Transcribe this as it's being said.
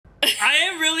I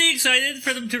am really excited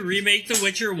for them to remake The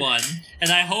Witcher 1,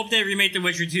 and I hope they remake The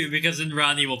Witcher 2 because then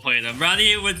Ronnie will play them.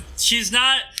 Ronnie she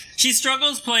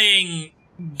struggles playing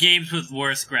games with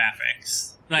worse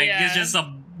graphics. Like, yeah. It's just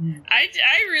a... I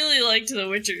really liked The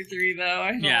Witcher 3, though.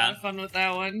 I had a lot of fun with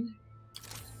that one.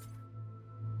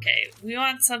 Okay, we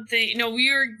want something... No,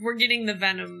 we're getting the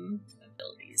Venom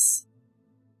abilities.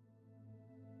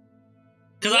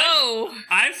 Because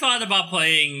I've thought about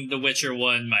playing The Witcher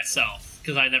 1 myself,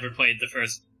 because I never played the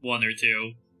first 1 or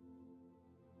 2.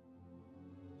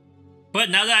 But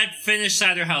now that I've finished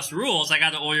Cider House Rules, I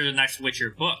gotta order the next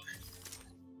Witcher book.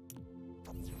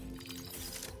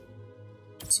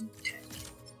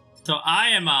 So I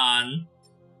am on...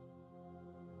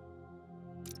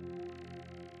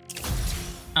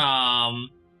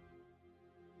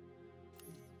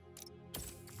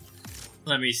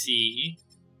 Let me see...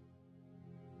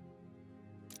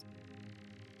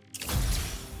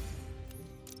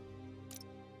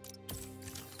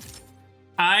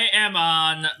 I am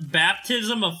on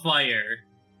Baptism of Fire.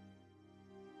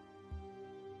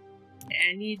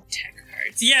 I need tech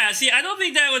cards. Yeah, see, I don't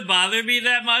think that would bother me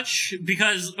that much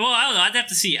because, well, I don't know. I'd have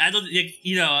to see. I don't,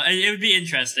 you know, it would be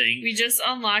interesting. We just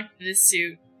unlocked this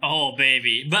suit. Oh,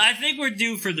 baby. But I think we're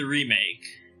due for the remake.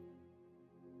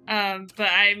 But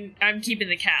I'm keeping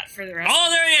the cat for the rest.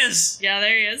 Oh, there he is! Yeah,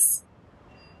 there he is.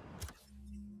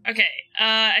 Okay,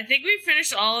 I think we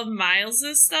finished all of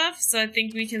Miles' stuff, so I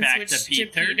think we can switch to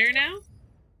Peter now.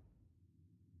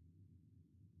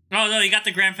 Oh, no, you got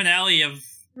the grand finale of...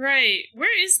 Right,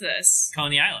 where is this?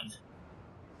 Coney Island.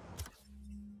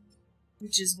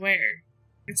 Which is where?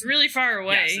 It's really far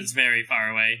away. Yes, it's very far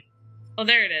away. Oh,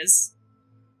 there it is.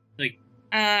 Like...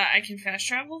 I can fast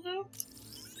travel, though?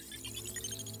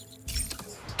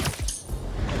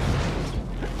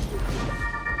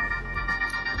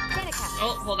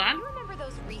 Oh, hold on. Do you remember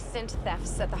those recent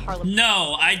thefts at the Harlem?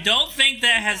 No, I don't think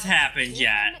that has happened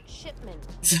yet.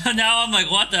 So now I'm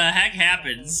like, what the heck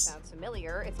happens? Sounds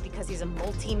familiar. It's because he's a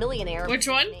multi-millionaire. Which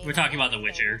one? We're talking about The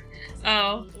Witcher.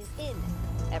 Oh. He is in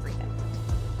everything.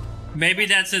 Maybe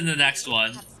that's in the next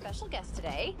one. Have a special guest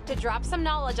today to drop some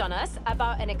knowledge on us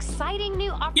about an exciting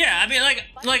new opportunity. Yeah, I mean,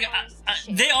 like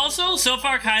they also so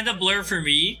far kind of blur for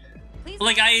me.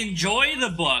 Like, I enjoy the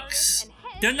books.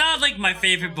 They're not, like, my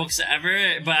favorite books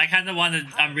ever, but I kind of wanted...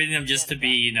 I'm reading them just to be,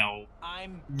 you know...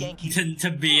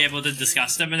 To be able to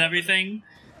discuss them and everything.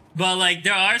 But, like,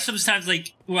 there are some times,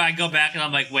 like, where I go back and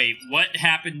I'm like, wait, what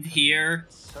happened here?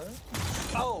 Sir?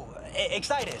 Oh,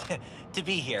 excited to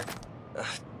be here.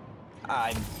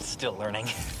 I'm still learning.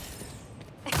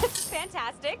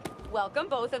 Fantastic. Welcome,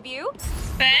 both of you.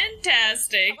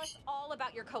 Fantastic. Tell us all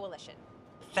about your coalition.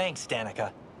 Thanks,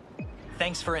 Danica.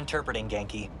 Thanks for interpreting,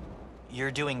 Genki. You're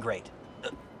doing great.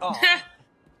 Oh,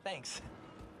 thanks.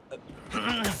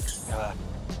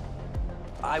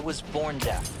 I was born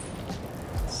deaf.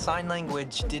 Sign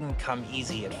language didn't come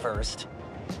easy at first,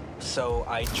 so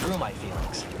I drew my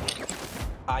feelings.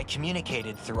 I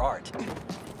communicated through art.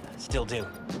 Still do.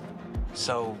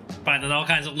 So... Finding all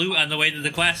kinds of loot on the way to the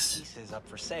quest. Pieces up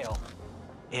for sale.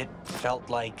 It felt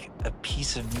like a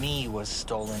piece of me was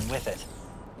stolen with it.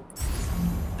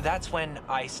 That's when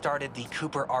I started the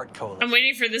Cooper Art Coalition. I'm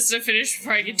waiting for this to finish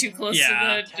before I get too close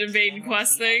to the main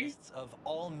quest thing. Of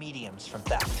all mediums from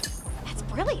theft. That's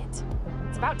brilliant.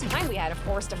 It's about time we had a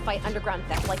force to fight underground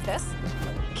theft like this.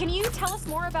 Can you tell us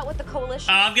more about what the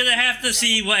coalition... I'm gonna have to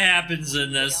see what happens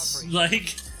in this.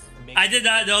 Like, I did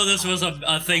not know this was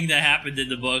a thing that happened in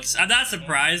the books. I'm not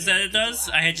surprised that it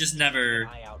does. I had just never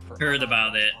heard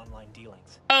about it.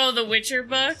 Oh, the Witcher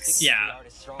books? Yeah.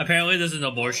 Apparently there's an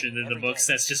abortion in the books.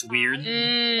 That's just weird.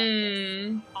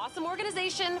 Awesome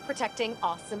organization protecting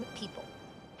awesome people.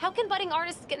 How can budding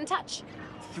artists get in touch?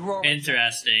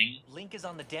 Interesting. Link is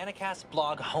on the Danicast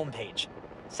blog homepage.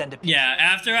 Send a yeah,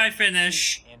 after I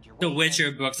finish the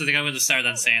Witcher books, I think I'm going to start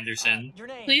on Sanderson.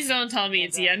 Please don't tell me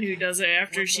it's Yen who does it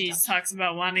after she talks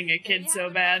about wanting a kid so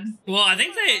bad. Well, I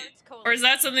think they... Or is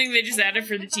that something they just added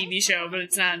for the TV show, but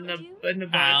it's not in the books? I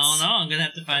don't know. I'm going to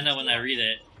have to find out when I read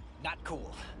it. Not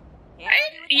cool.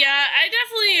 I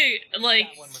definitely,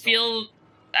 like, feel...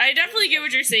 I definitely get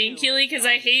what you're saying, Keely, because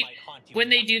I hate when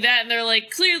they do that and they're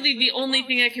like, clearly the only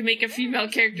thing that can make a female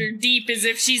character deep is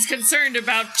if she's concerned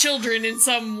about children in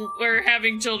some... or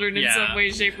having children in some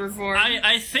way, shape, or form.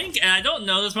 I think, and I don't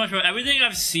know this much, but everything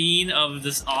I've seen of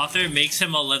this author makes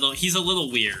him a little... He's a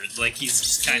little weird. Like, he's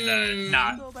just kind of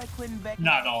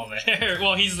not all there.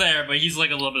 Well, he's there, but he's like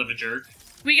a little bit of a jerk.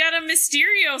 We got a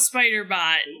Mysterio spider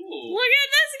bot. Ooh. Look at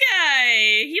this guy.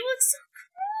 He looks so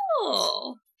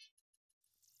cool.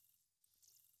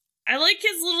 I like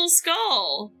his little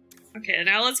skull. Okay,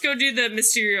 now let's go do the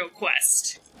Mysterio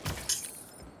quest.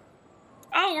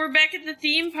 Oh, we're back at the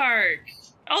theme park.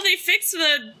 Oh, they fixed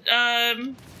the,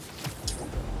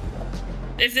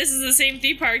 if this is the same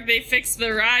theme park, they fixed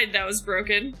the ride that was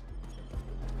broken.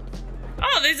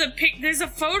 Oh, there's a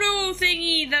photo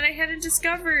thingy that I hadn't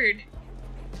discovered.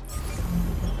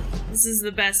 This is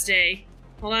the best day.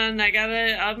 Hold on,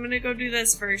 I'm gonna go do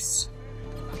this first.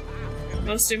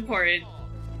 Most important.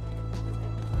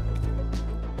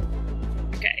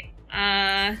 Okay,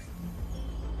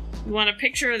 you want a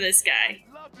picture of this guy.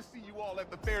 I'd love to see you all at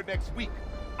the fair next week.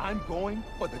 I'm going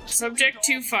for the Subject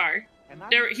too far.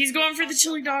 There, he's going for the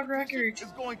chili dog record.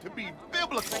 It's going to be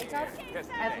biblical.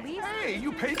 At least. Hey,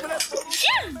 you paid for that?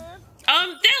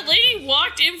 That lady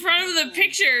walked in front of the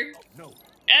picture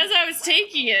as I was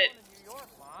taking it.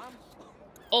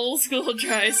 Old school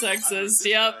dry sexist,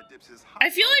 yep. I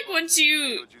feel like once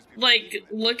you, like,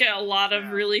 look at a lot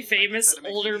of really famous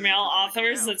older male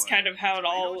authors, that's kind of how it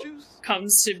all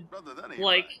comes to,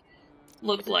 like,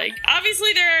 look like.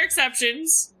 Obviously there are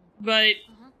exceptions, but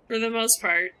for the most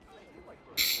part.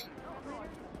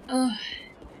 Alright,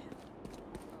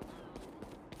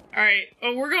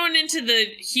 well, we're going into the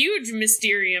huge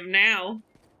Mysterium now.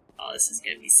 Oh, this is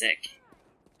gonna be sick.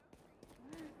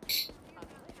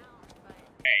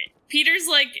 Alright, Peter's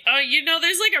like, oh, you know,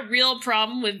 there's like a real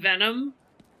problem with Venom.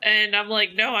 And I'm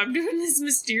like, no, I'm doing this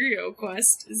Mysterio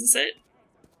quest. Is this it?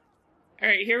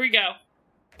 Alright, here we go.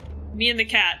 Me and the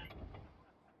cat.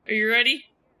 Are you ready?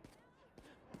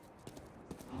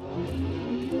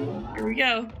 Here we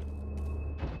go.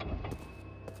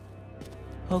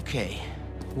 Okay,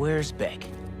 where's Beck?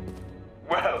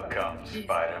 Welcome,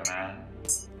 Spider-Man.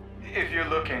 If you're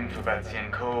looking for Betsy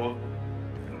and Cole,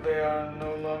 they are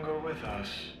no longer with us.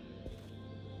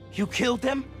 You killed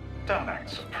them? Don't act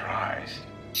surprised.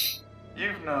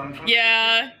 You've known from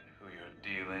Yeah. who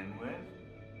you're dealing with.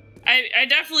 I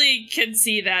definitely can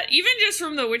see that. Even just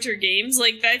from the Witcher games,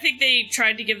 like, I think they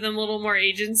tried to give them a little more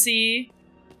agency.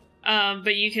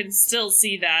 But you can still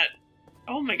see that.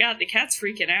 Oh my god, the cat's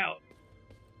freaking out.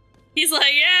 He's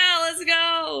like, yeah, let's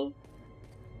go!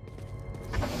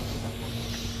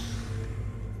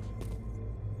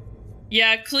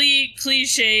 Yeah,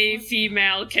 cliche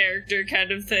female character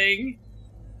kind of thing.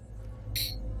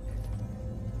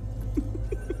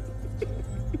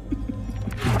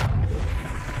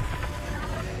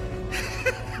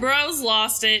 Bro's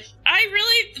lost it. I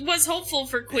really was hopeful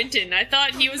for Quentin. I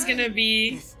thought he was gonna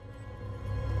be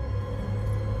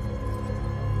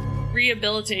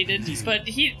rehabilitated, but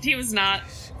he was not.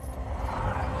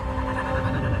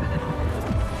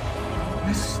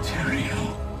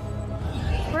 Mysterio.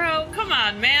 Bro, come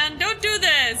on, man. Don't do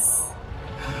this.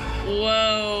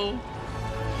 Whoa.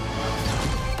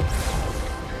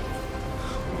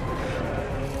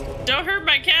 Don't hurt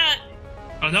my cat.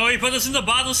 Oh no, he put us in the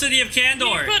bottle city of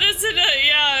Candor. He put us in a,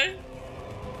 yeah.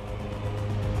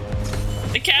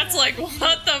 The cat's like,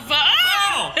 what the fuck?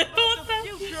 Ah! What the?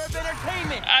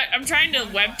 I'm trying to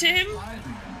web to him,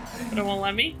 but it won't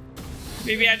let me.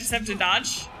 Maybe I just have to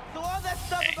dodge.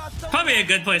 Okay. Probably a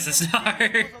good place to start.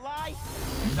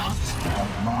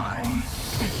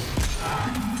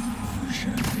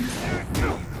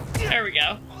 There we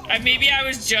go. Maybe I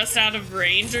was just out of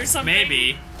range or something.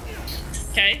 Maybe.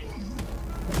 Okay.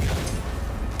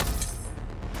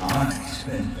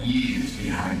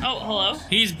 Oh, hello.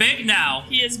 He's big now.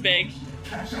 He is big.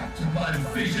 Catch up to my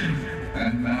vision,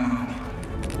 and now,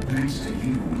 thanks to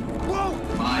you,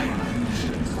 my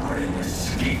illusions are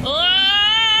inescapable.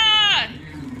 Ah!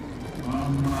 You are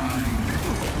mine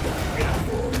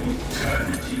for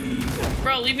eternity.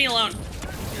 Bro, leave me alone.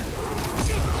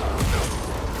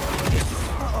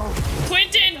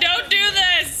 Quentin, don't do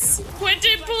this!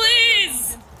 Quentin,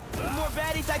 please! The more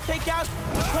baddies I take out,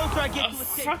 the closer I get to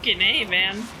escape. Fucking A,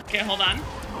 man. Okay, hold on.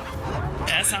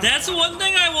 That's one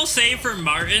thing I will say for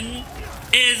Martin,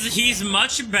 is he's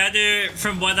much better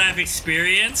from what I've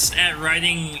experienced at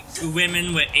writing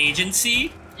women with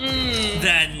agency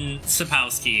than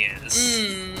Sapowski is.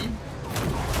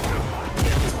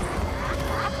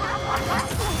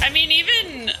 I mean,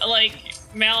 even, like,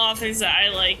 male authors that I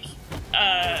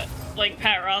like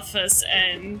Pat Rothfuss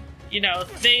and, you know,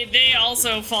 they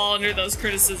also fall under those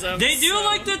criticisms. They do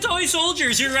like the toy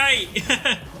soldiers, you're right.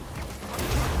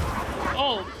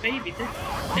 Oh, baby.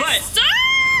 But Stop!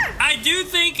 I do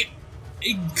think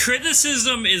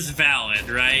criticism is valid,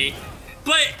 right?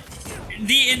 But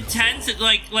the intent,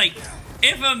 like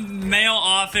if a male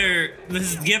author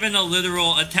is given a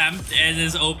literal attempt and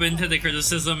is open to the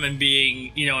criticism and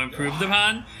being, you know, improved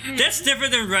upon, that's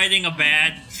different than writing a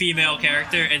bad female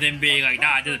character and then being like,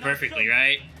 nah, I did it perfectly,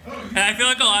 right? And I feel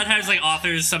like a lot of times, like,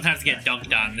 authors sometimes get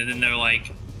dunked on, and then they're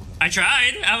like, I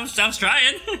tried. I was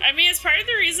trying. I mean, it's part of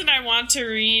the reason I want to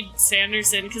read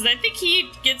Sanderson, because I think he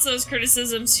gets those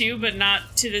criticisms too, but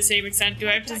not to the same extent. Do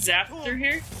I have to zap through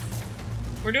here?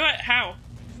 Where do I? How?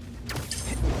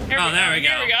 There we go.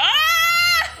 Here we go.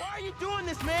 Ah! Why are you doing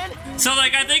this, man? So,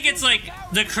 like, I think it's, like,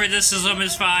 the criticism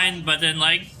is fine, but then,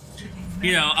 like,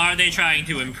 you know, are they trying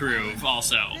to improve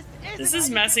also? This is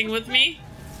messing with me.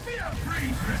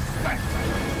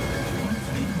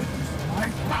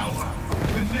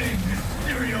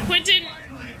 Quentin,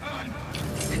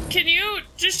 can you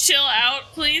just chill out,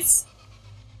 please?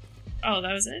 Oh,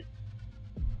 that was it?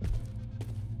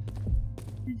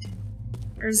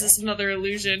 Or is this another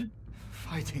illusion?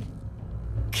 Fighting.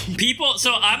 People,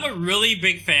 so I'm a really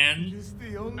big fan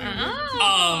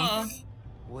of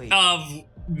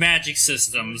magic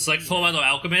systems. Like Full Metal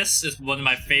Alchemist is one of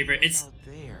my favorite.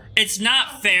 It's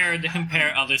not fair to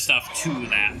compare other stuff to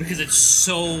that because it's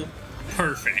so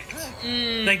perfect.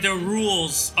 Like the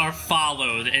rules are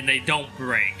followed and they don't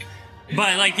break.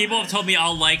 But like people have told me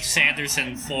I'll like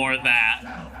Sanderson for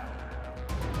that.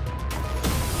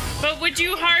 But would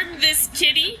you harm this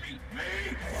kitty?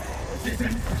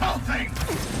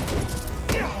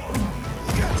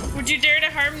 Would you dare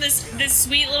to harm this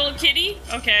sweet little kitty?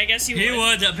 Okay, I guess you would. You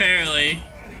would, apparently.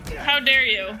 How dare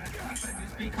you?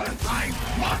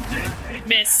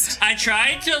 Missed. I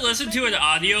tried to listen to an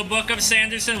audiobook of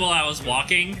Sanderson while I was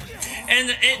walking, and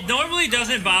it normally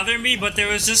doesn't bother me, but there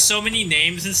was just so many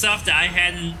names and stuff that I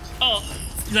hadn't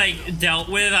like dealt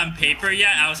with on paper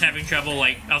yet. I was having trouble,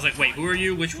 like, I was like, wait, who are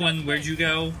you? Which one? Where'd you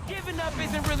go? Giving up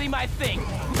isn't really my thing.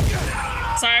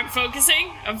 Sorry, I'm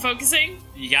focusing. I'm focusing.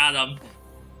 You got him.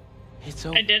 It's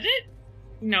over. I did it?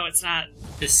 No, it's not.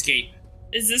 Escape.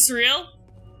 Is this real?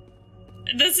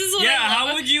 This is what yeah, I love.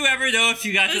 how would you ever know if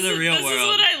you got to the real world? This is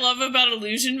what I love about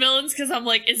illusion villains, because I'm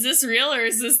like, is this real or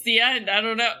is this the end? I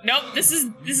don't know. Nope, this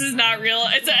is not real.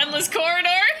 It's an endless corridor.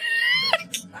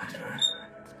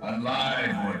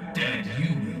 Alive or dead,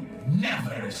 you will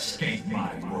never escape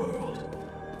my world.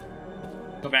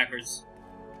 Go backwards.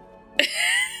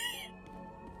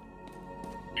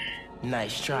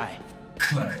 Nice try.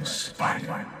 Clever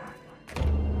spider.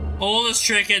 Oldest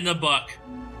trick in the book.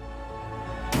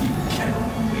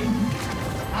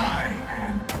 I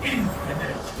am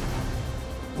infinite.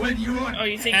 When you are Oh,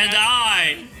 you think And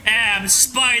I am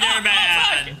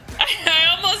Spider-Man!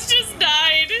 I almost just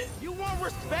died. You want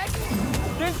respect?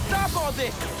 Then stop all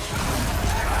this.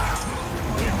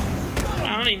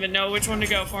 I don't even know which one to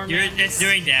go for, man. It's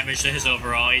doing damage to his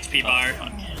overall HP bar.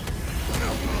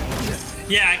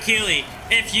 Yeah, Keely,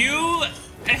 if you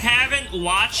haven't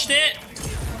watched it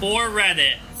or read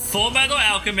it, Full Metal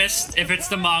Alchemist, if it's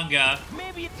the manga,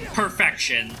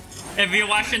 perfection. If you're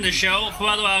watching the show, Full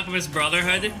Metal Alchemist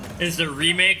Brotherhood is the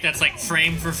remake that's like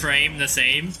frame for frame the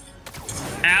same.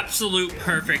 Absolute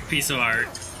perfect piece of art.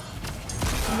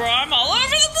 Bro, I'm all over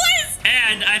the place!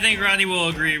 And I think Ronnie will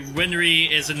agree, Winry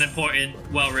is an important,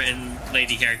 well-written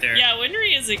lady character. Yeah,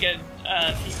 Winry is a good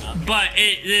female. But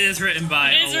it is written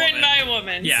by a woman. It is written by a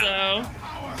woman, Yeah. so...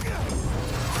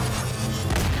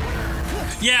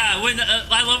 Yeah, when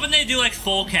I love when they do like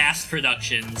full cast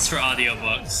productions for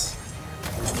audiobooks.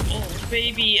 Oh,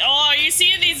 baby. Oh, are you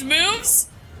seeing these moves?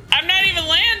 I'm not even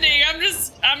landing.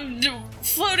 I'm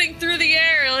floating through the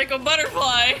air like a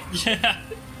butterfly. Yeah.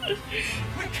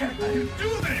 we can't let you do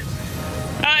this.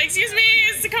 Excuse me,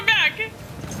 is to come back.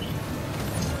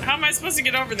 How am I supposed to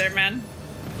get over there, man?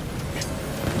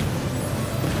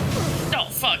 Oh,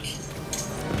 fuck.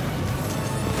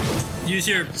 Use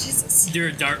your Jesus.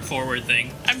 your dart forward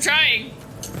thing. I'm trying.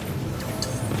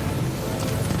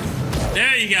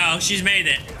 There you go. She's made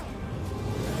it.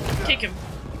 Kick him.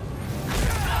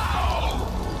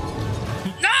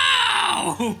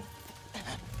 No!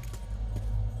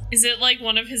 Is it like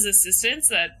one of his assistants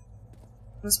that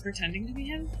was pretending to be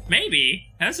him?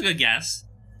 Maybe. That's a good guess.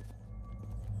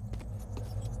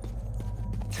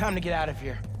 Time to get out of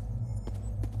here.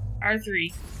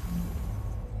 R3.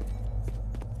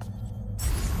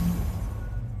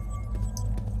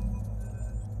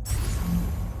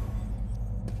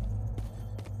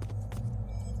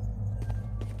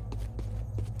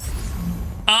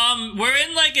 We're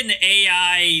in like an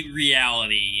AI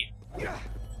reality,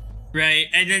 right?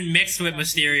 And then mixed with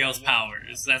Mysterio's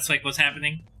powers. That's like what's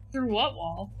happening. Through what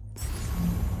wall?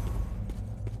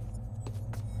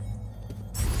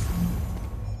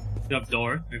 You have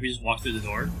door. Maybe just walk through the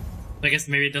door. I guess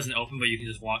maybe it doesn't open, but you can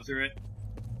just walk through it.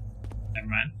 Never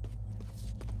mind.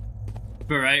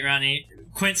 But right, Ronnie?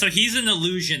 Quint, so he's an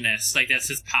illusionist. Like, that's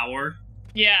his power.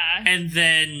 Yeah. And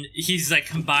then he's like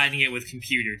combining it with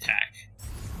computer tech.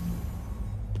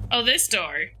 Oh, this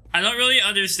door. I don't really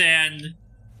understand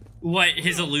what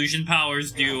his illusion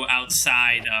powers do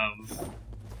outside of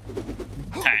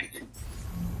tech.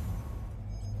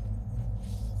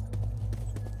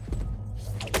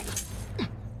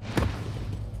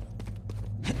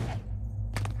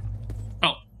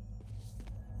 Oh.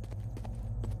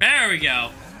 There we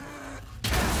go.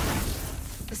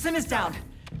 The sim is down.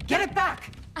 Get it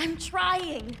back. I'm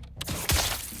trying.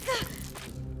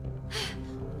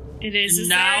 It is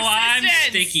Now I'm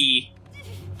sticky.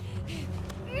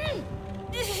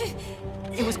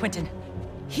 It was Quentin.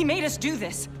 He made us do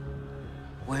this.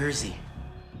 Where is he?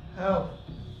 Help.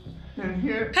 In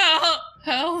here.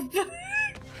 Help.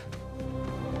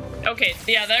 Okay,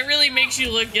 yeah, that really makes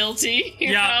you look guilty.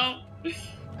 You know?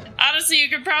 Honestly, you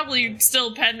could probably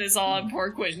still pen this all on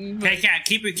poor Quentin. But... Hey, Cat,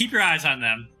 keep your eyes on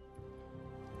them.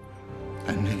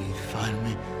 I knew you'd find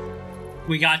me.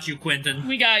 We got you, Quentin.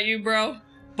 We got you, bro.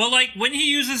 But like, when he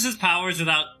uses his powers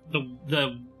without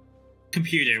the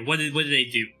computer, what did they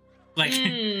do? Like,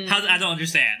 how? I don't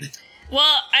understand.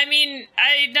 Well, I mean,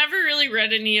 I never really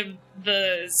read any of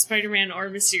the Spider-Man or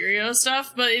Mysterio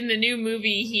stuff, but in the new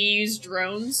movie, he used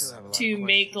drones to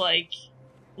make, like,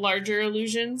 larger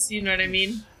illusions. You know what I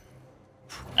mean?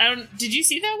 Did you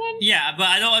see that one? Yeah, but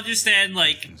I don't understand,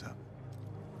 like,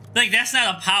 that's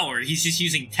not a power. He's just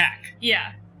using tech.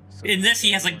 Yeah. In this,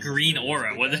 he has, like, green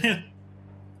aura. What?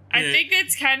 I think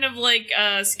it's kind of like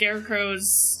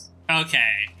Scarecrow's... Okay.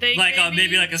 Thing, like,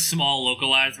 maybe like a small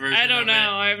localized version I don't of know. it.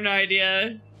 I have no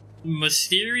idea.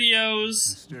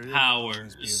 Mysterio's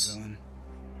powers.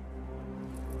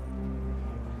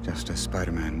 Just as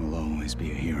Spider-Man will always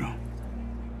be a hero.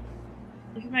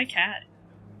 Look at my cat.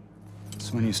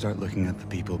 It's when you start looking at the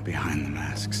people behind the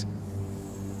masks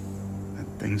that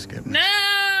things get...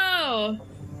 No!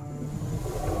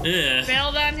 Ugh.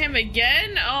 Failed on him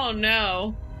again? Oh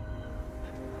no.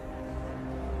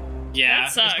 Yeah,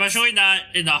 That sucks. especially not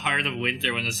in the heart of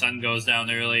winter when the sun goes down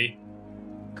early.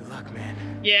 Good luck, man.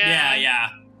 Yeah. Yeah.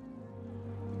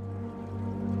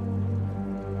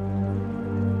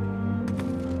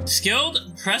 Skilled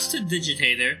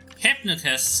prestidigitator,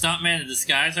 hypnotist, stuntman,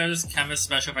 disguise artist, chemist,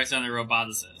 special effects, and a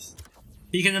roboticist.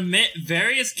 He can emit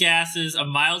various gases, a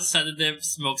mild sedative,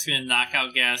 smoke screen, and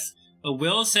knockout gas, a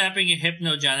will-sapping,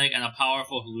 hypnogenic, and a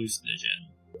powerful hallucinogen.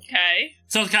 Okay.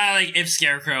 So it's kind of like if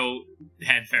Scarecrow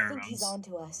had I think he's pheromones. on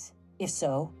to us. If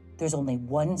so, there's only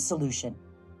one solution.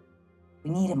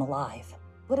 We need him alive.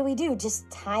 What do we do? Just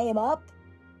tie him up?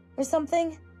 Or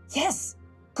something? Yes!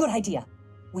 Good idea.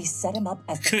 We set him up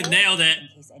as the Good, nailed it. in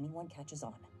case anyone catches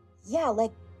on. Yeah,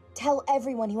 like, tell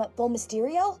everyone he went full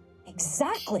Mysterio?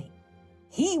 Exactly.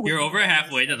 He would You're be over the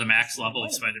halfway to most the max interesting level of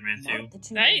one, Spider-Man 2. not the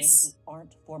two Nice. men who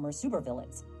aren't former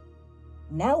supervillains.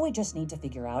 Now we just need to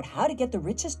figure out how to get the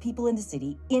richest people in the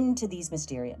city into these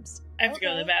Mysteriums. I have to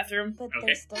go to the bathroom. But Okay.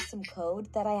 there's still some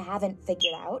code that I haven't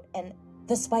figured out, and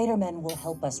The Spider-Men will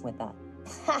help us with that.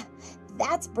 ha,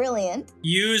 that's brilliant.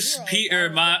 Use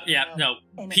Peter's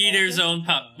own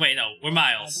wait, no, we're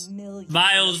Miles.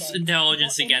 Miles'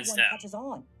 intelligence against them. Catches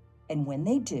on. And when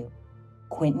they do,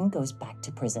 Quentin goes back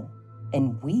to prison,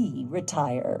 and we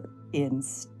retire in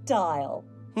style.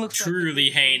 Looks Truly like the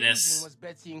big heinous. illusion was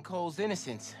Betsy and Cole's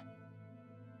innocence.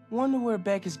 Wonder where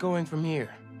Beck is going from here.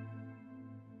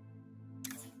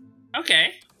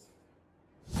 Okay.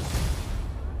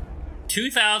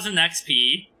 2,000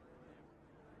 XP.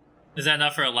 Is that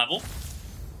enough for a level?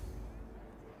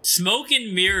 Smoke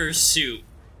and mirror suit.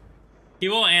 He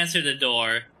won't answer the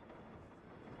door.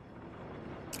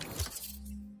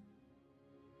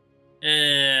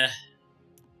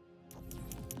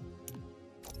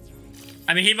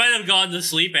 I mean, he might have gone to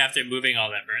sleep after moving all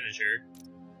that furniture.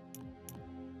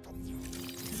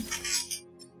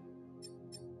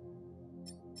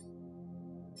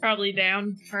 Probably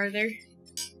down farther.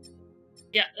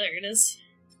 Yeah, there it is.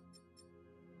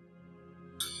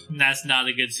 That's not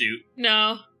a good suit.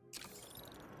 No.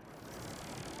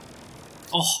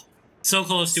 Oh, so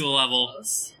close to a level.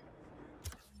 Close.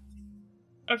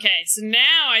 Okay, so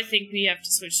now I think we have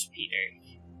to switch to Peter.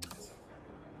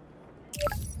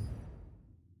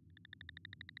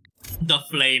 The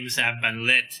flames have been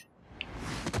lit.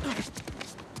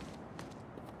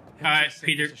 Alright,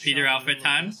 Peter outfit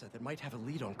time. That might have a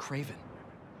lead on Kraven.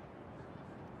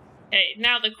 Hey,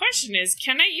 now the question is,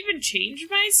 can I even change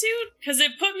my suit? Because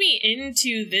it put me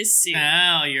into this suit.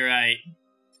 Oh, you're right.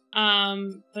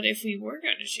 But if we were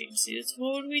going to change suits,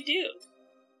 what would we do?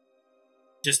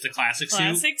 Just the classic suit?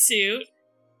 Classic suit.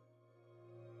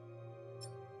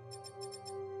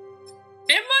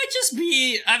 It might just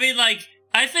be, I mean, like,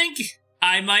 I think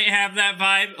I might have that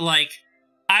vibe. Like,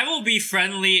 I will be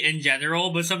friendly in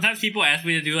general, but sometimes people ask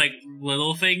me to do like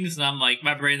little things, and I'm like,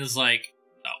 my brain is like,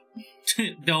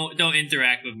 no, don't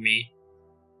interact with me.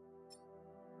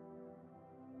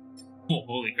 Oh,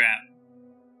 holy crap!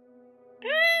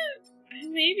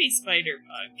 Maybe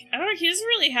Spider-Bug. I don't know. He doesn't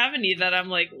really have any that I'm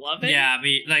like loving. Yeah, I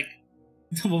mean, like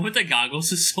the one with the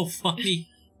goggles is so funny.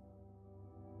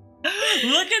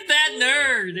 Look at that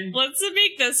nerd! Let's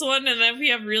make this one, and then if we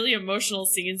have really emotional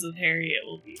scenes with Harry, it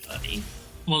will be funny.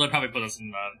 Well, they'll probably put us in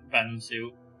the Venom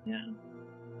suit. Yeah.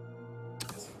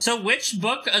 So which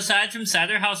book, aside from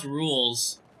Saturn House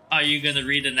Rules, are you gonna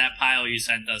read in that pile you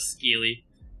sent us, Keely?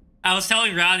 I was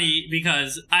telling Ronnie,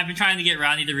 because I've been trying to get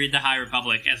Ronnie to read The High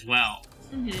Republic as well.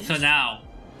 Mm-hmm. So now,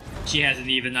 she has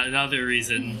even another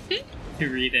reason to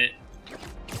read it.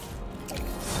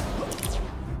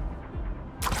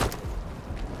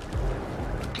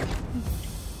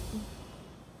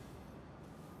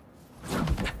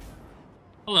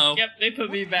 Hello. Yep, they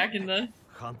put me back in the...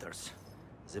 Hunters.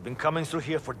 They've been coming through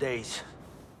here for days.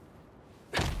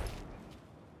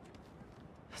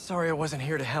 Sorry I wasn't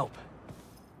here to help.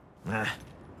 Nah.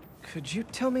 Could you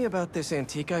tell me about this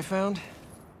antique I found?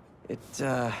 It,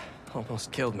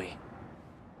 almost killed me.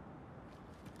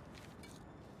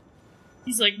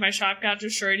 He's like, my shop got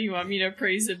destroyed, you want me to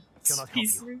praise a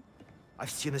piece through? I've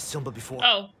seen this symbol before.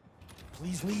 Oh.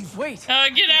 Please leave. Wait!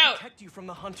 Get out! Protect you from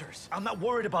the hunters. I'm not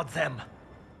worried about them.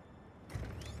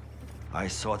 I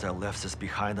thought I left this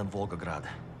behind in Volgograd.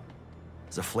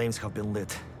 The flames have been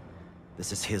lit.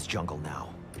 This is his jungle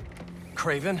now.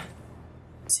 Kraven?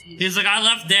 He's like, I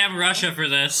left damn Russia for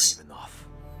this.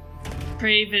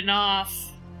 Kraven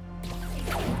off.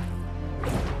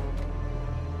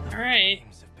 Alright.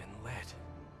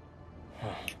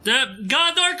 The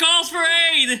Gondor calls for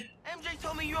aid! MJ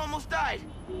told me you almost died.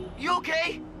 You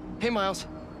okay? Hey, Miles.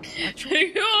 You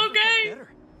okay?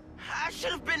 I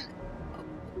should have been...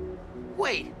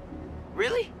 Wait,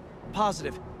 really?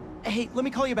 Positive. Hey, let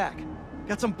me call you back.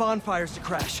 Got some bonfires to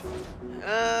crash.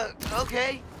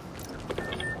 Okay.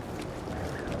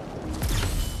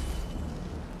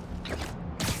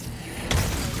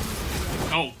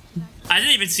 Oh, I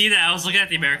didn't even see that. I was looking at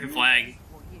the American flag.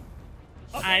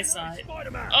 I saw it.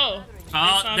 Oh.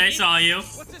 Oh, they saw you.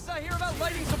 What's this I hear about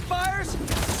lighting some fires?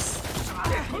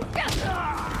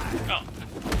 Oh.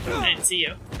 I didn't see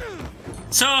you.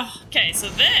 So. Okay, so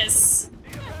this.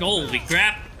 Holy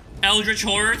crap. Eldritch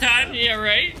horror time? Yeah,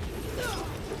 right?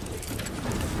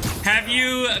 Have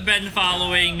you been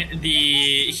following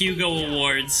the Hugo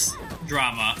Awards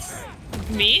drama?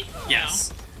 Me?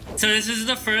 Yes. No. So this is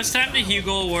the first time the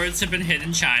Hugo Awards have been held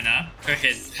in China.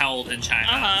 In China.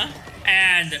 Uh-huh.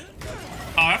 And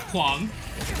R.F. Kuang,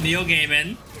 Neil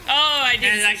Gaiman, I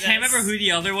did. and I can't remember who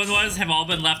the other one was, have all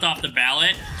been left off the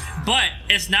ballot. But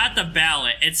it's not the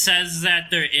ballot. It says that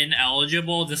they're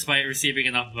ineligible despite receiving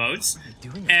enough votes.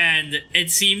 And it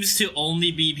seems to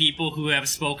only be people who have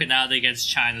spoken out against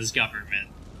China's government.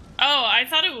 Oh, I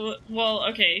thought it was... Well,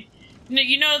 okay.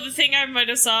 You know, the thing I might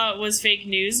have saw was fake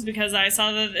news, because I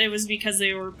saw that it was because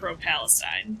they were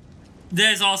pro-Palestine.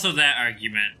 There's also that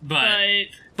argument,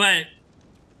 but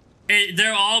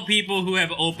they're all people who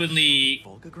have openly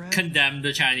condemned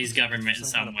the Chinese government in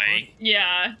some way.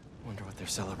 Yeah. Wonder what they're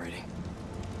celebrating.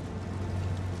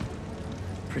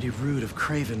 Pretty rude of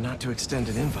Kraven not to extend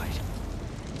an invite.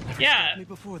 Never stopped me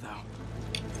before, though.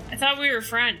 I thought we were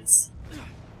friends.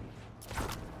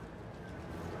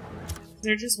 Is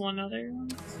there just one other one?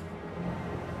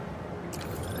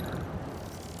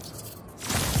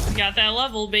 We got that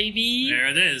level, baby. There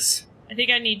it is. I think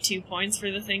I need 2 points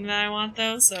for the thing that I want,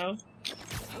 though, so...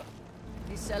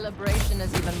 The celebration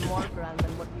is even more grand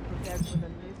than what we prepared for the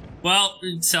music. Well,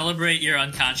 celebrate your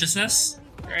unconsciousness.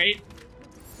 Right?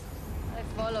 I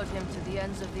followed him to the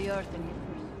ends of the earth and he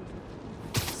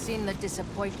pursued me. Seen the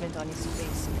disappointment on his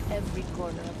face in every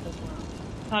corner of the world.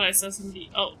 Thought I saw somebody...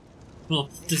 Oh. Well,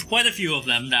 there's quite a few of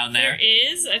them down there.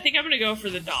 There is? I think I'm gonna go for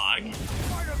the dog.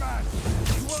 Spider-Man!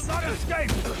 You will not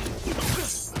escape!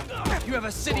 You have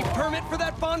a city permit for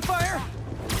that bonfire?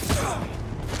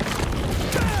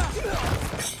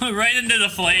 Right into the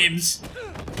flames.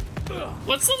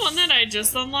 What's the one that I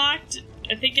just unlocked?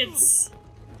 I think it's...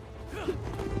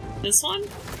 this one?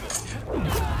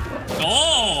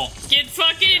 Oh! Get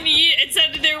fucking... It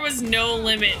said there was no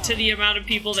limit to the amount of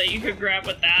people that you could grab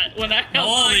with that when I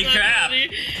Holy crap!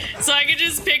 So I could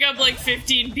just pick up like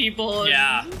 15 people. And...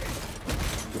 Yeah.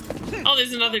 Oh,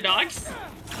 there's another dog?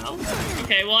 Oh.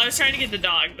 Okay, well I was trying to get the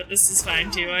dog, but this is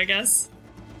fine too, I guess.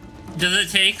 Does it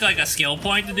take like a skill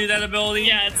point to do that ability?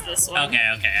 Yeah, it's this one. Okay,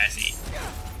 I see.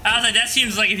 I was like, that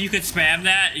seems like if you could spam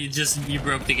that, you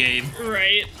broke the game.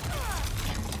 Right.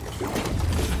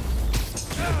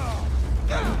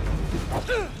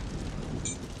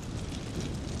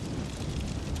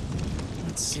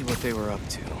 Let's see what they were up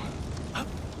to.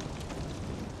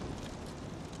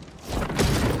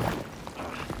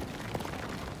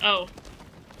 Oh.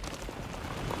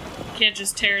 Can't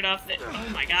just tear it off the— oh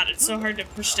my god, it's so hard to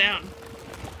push down.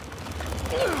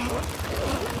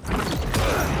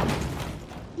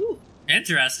 Ooh.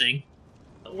 Interesting.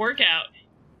 Workout.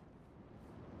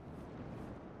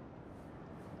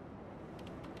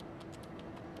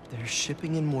 They're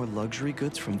shipping in more luxury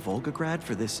goods from Volgograd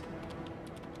for this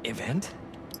event?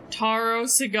 Taro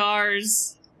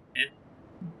cigars.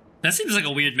 That seems like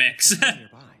a weird mix.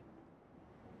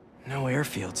 No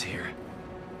airfields here.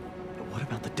 But what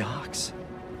about the docks?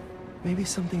 Maybe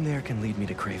something there can lead me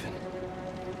to Kraven.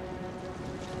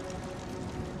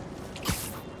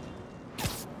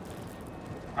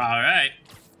 Alright.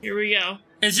 Here we go.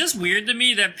 It's just weird to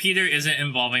me that Peter isn't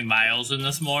involving Miles in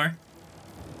this more.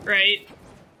 Right.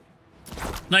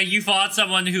 Like, you fought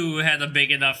someone who had a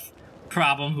big enough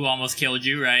problem who almost killed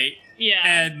you, right? Yeah.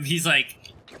 And he's like,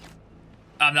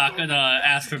 I'm not gonna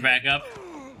ask for backup.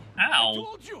 Ow. I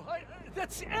told you,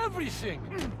 that's everything.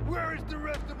 Where is the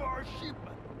rest of our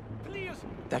shipment? Please.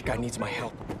 That guy needs my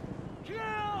help.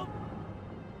 Help!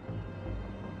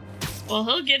 Well,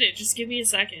 he'll get it. Just give me a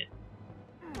second.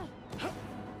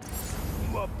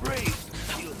 You are brave.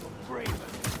 Feel so brave.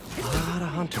 A lot of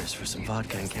hunters for some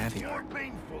vodka and caviar. More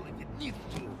painful if it needs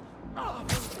to.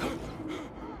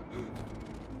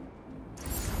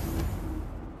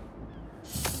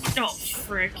 Oh,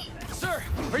 frick. Sir,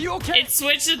 are you okay? It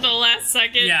switched at the last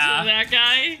second Yeah. to that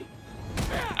guy.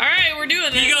 Alright, we're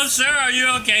doing this. He goes, sir, are you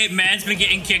okay? Man's been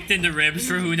getting kicked in the ribs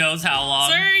for who knows how long.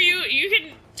 Sir, you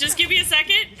can just give me a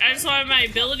second. I just want my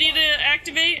ability to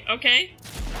activate. Okay.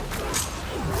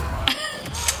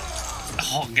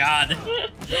 Oh, God.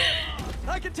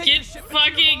 I can take Get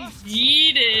fucking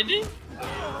yeeted.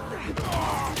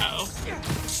 Uh-oh.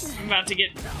 I'm about to get...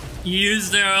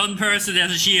 Use their own person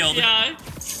as a shield. Yeah.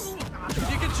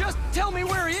 If you could just tell me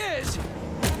where he is.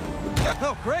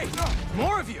 Oh, great.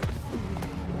 More of you.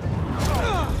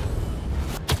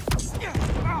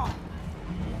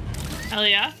 Hell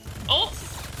yeah. Oh!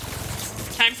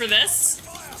 Time for this.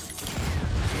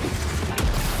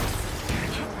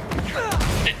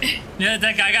 Yeah,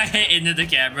 that guy got hit into the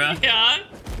camera. Yeah.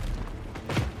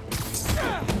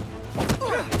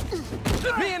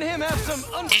 Me and him have some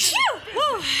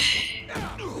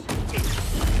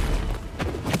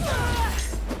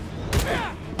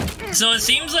So it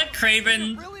seems like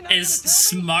Kraven is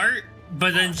smart,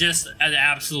 but then just an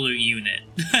absolute unit.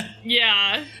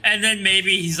 Yeah. And then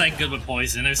maybe he's like good with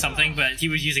poison or something, but he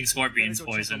was using Scorpion's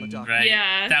poison, right?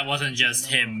 Yeah. That wasn't just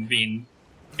him being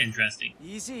interesting.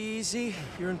 Easy, easy.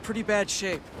 You're in pretty bad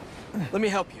shape. Let me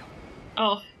help you.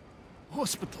 Oh.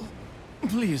 Hospital.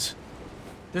 Please.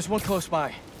 There's one close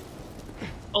by.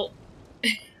 Oh.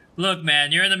 Look,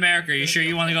 man, you're in America. You sure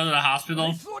you want to go to the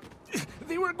hospital?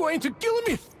 They were going to kill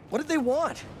me. What did they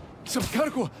want? Some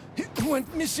cargo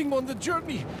went missing on the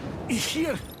journey.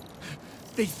 Here.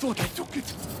 They thought I took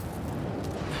it.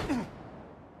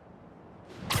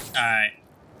 Alright.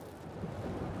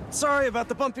 Sorry about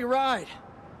the bumpy ride.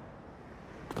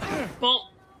 Well,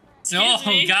 Oh,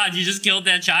 me. God, you just killed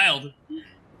that child.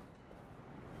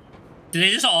 Do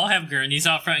they just all have gurneys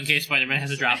out front in case Spider-Man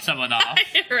has to drop someone off?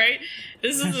 Right?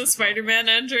 This is the Spider-Man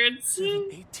entrance.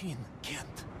 18 Kent.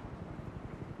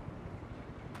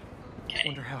 I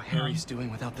wonder how Harry's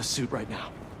doing without the suit right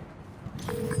now.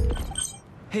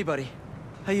 Hey, buddy.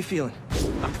 How you feeling?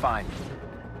 I'm fine.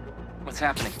 What's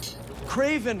happening?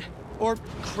 Kraven, or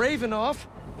Kravenoff,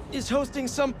 is hosting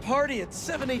some party at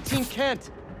 718 Kent.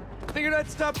 Figured I'd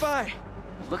stop by.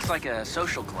 Looks like a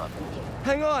social club.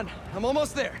 Hang on, I'm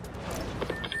almost there.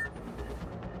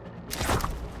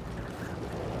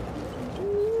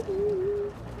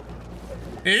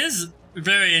 It is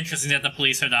very interesting that the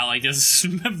police are not like this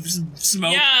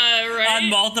smoke Yeah, right? on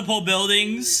multiple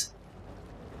buildings.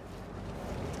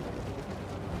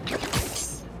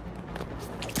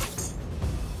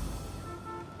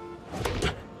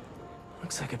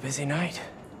 Looks like a busy night.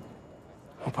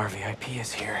 Hope our VIP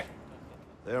is here.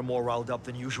 They're more riled up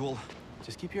than usual.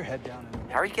 Just keep your head down.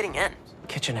 How are you getting in?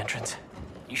 Kitchen entrance.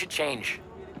 You should change.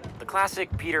 The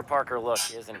classic Peter Parker look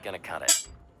isn't gonna cut it.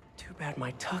 Too bad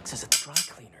my tux is at the dry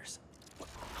cleaners.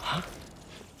 Huh?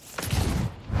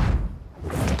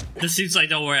 This seems like,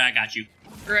 don't worry, I got you.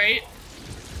 Right?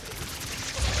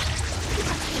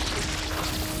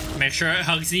 Make sure it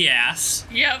hugs the ass.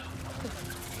 Yep.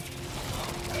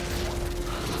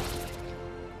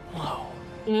 Whoa.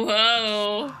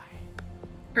 Whoa.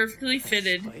 Perfectly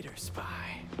fitted. Spider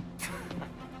spy.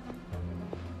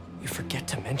 You forget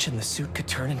to mention the suit could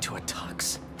turn into a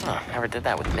tux? Oh, never did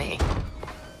that with me.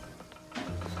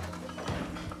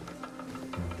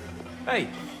 Hey!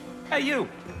 Hey, you!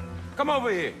 Come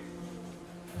over here!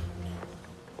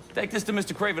 Take this to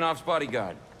Mr. Kravenoff's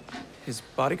bodyguard. His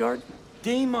bodyguard?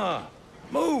 Dima!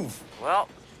 Move! Well,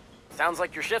 sounds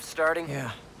like your shift's starting.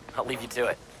 Yeah. I'll leave you to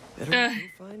it. Better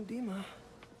find Dima.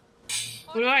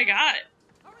 What do I got?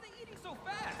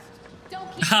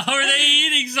 How are they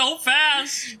eating so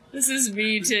fast? This is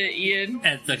me to Ian.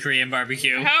 At the Korean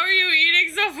barbecue. How are you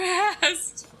eating so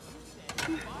fast? That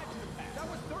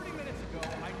was 30 minutes ago.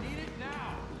 I need it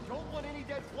now. Don't want any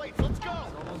dead plates. Let's go.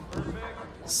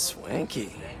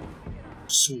 Swanky.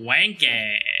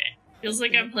 Swanky. Feels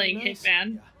like I'm playing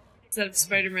Hitman instead of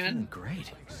Spider-Man.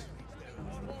 Great.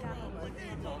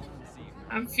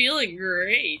 I'm feeling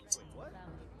great.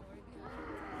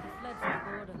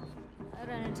 I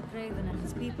ran into Kraven and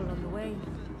his people on the way.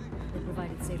 They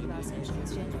provided safe passage in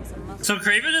exchange for some muscle. So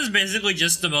Kraven is basically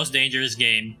just the most dangerous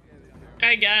game.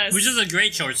 I guess. Which is a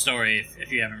great short story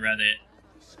if you haven't read it.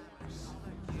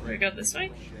 Where I go this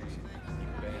way?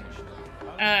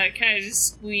 Can I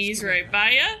just squeeze right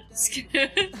by ya?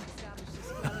 It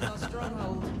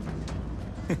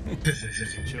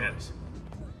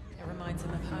reminds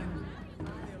him of home.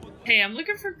 Hey, I'm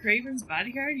looking for Kraven's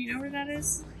bodyguard. You know where that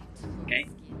is? Okay.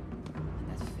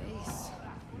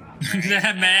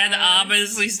 That man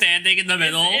ominously standing in the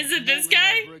middle. Is it this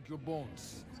guy?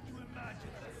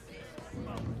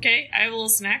 Okay, I have a little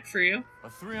snack for you. A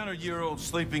 300-year-old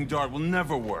sleeping dart will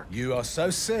never work. You are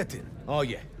so certain, are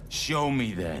you? Show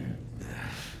me then.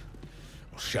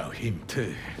 I'll show him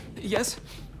too. Yes?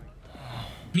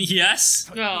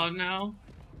 Yes? Oh no.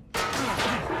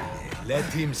 Let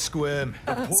him squirm.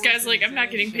 This guy's like, I'm not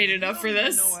getting paid enough for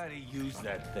this. I know how to use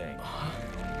that thing.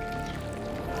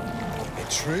 A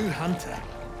true hunter.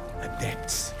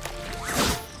 Adepts.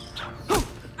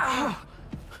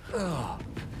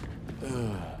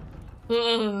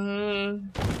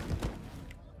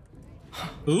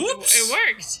 Oops. It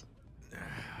worked.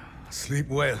 Sleep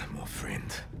well, my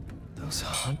friend. Those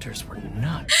hunters were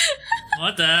nuts.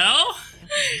 What the hell?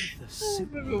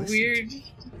 Weird.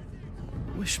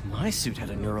 Wish my suit had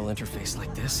a neural interface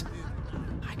like this.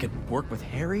 I could work with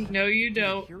Harry. No, you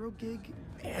don't. Hero gig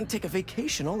and take a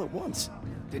vacation all at once.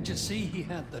 Did you see he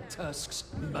had the tusks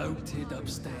mounted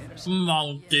upstairs?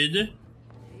 Mounted.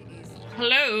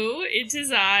 Hello, it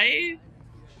is I,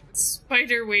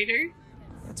 Spider Waiter.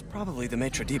 That's probably the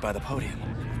maitre d' by the podium.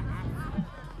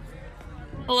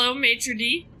 Hello, maitre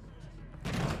d'.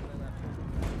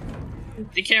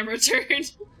 The camera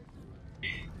turned.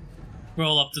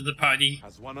 Roll up to the party.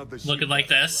 Looking like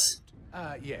this.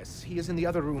 Yes, he is in the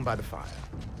other room by the fire.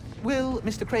 Will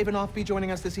Mr. Kravenoff be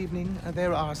joining us this evening?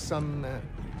 There are some...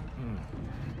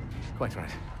 Quite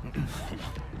right.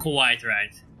 Quite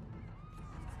right.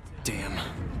 Damn,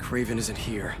 Kraven isn't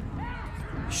here.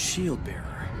 Shield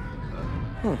bearer.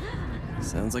 Huh.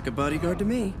 Sounds like a bodyguard to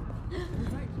me.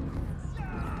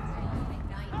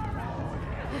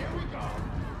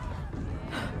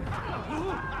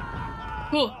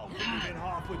 Cool.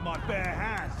 With my bare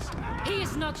hands. He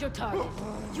is not your target.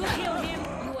 You kill him,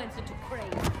 you answer to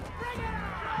Kraven.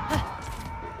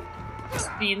 Just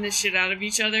beating the shit out of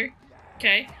each other.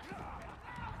 Okay.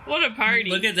 What a party.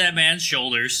 Look at that man's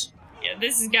shoulders. Yeah,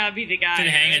 this has gotta be the guy. Could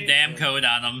hang right? a damn coat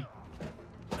on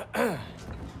him.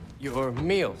 Your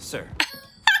meal, sir.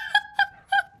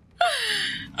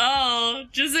 Oh,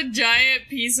 just a giant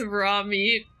piece of raw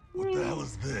meat. What the hell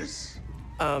is this?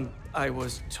 I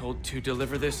was told to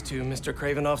deliver this to Mr.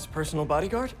 Kravenoff's personal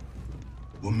bodyguard.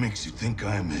 What makes you think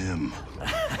I am him?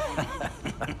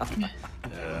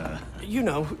 You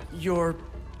know, you're,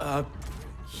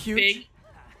 huge. Big.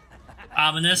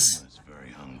 Ominous. He's very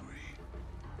hungry.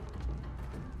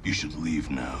 You should leave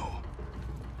now.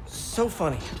 So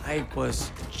funny. I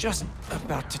was just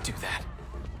about to do that.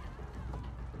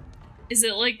 Is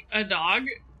it like a dog?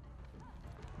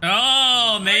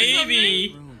 Oh,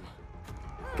 maybe.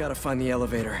 Gotta find the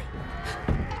elevator.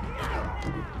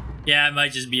 Yeah, it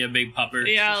might just be a big pupper.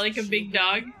 Yeah, like a big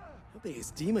dog. How big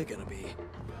is Dima gonna be?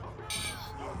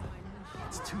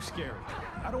 It's too scary.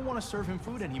 I don't want to serve him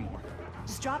food anymore.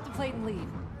 Just drop the plate and leave.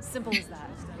 Simple as that.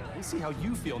 We'll see how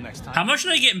you feel next time. How much are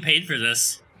they getting paid for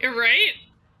this? You're right.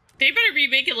 They better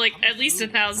remake it like at least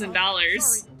 $1,000.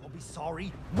 I'll be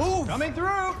sorry. Move! Coming through!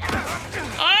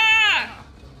 Ah!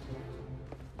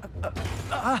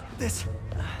 This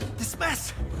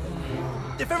mess.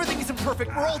 If everything isn't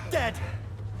perfect, we're all dead.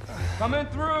 Coming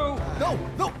through! No,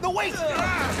 wait!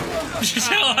 What is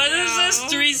this?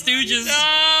 Three Stooges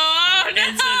Oh, no!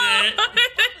 incident.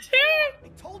 I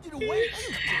told you it away.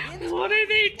 You didn't. What are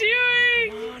they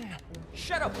doing? Come on.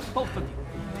 Shut up, both of you.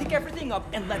 Pick everything up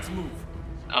and let's move.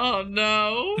 Oh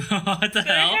no. What the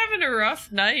They're hell? having a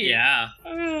rough night. Yeah.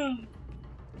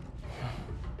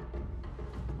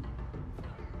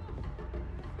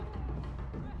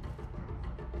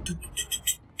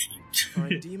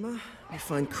 Find Dima, we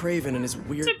find Kraven and his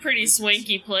weird... It's a pretty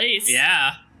swanky place.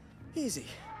 Yeah. Easy.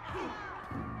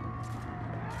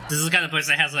 This is the kind of place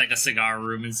that has like a cigar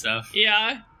room and stuff.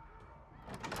 Yeah.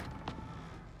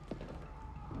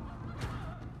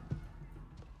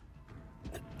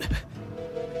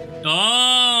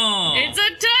 Oh! It's a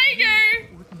tiger!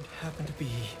 Wouldn't happen to be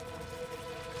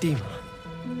Dima.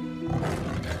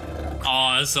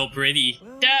 Oh, it's so pretty.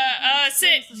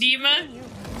 Sit, Dima.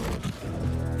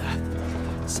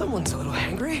 Someone's a little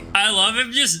hangry. I love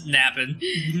him just napping.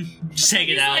 Just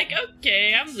hanging out. He's like,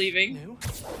 okay, I'm leaving.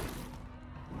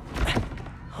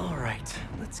 All right,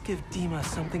 let's give Dima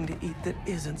something to eat that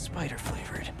isn't spider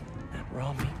flavored. That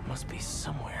raw meat must be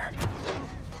somewhere.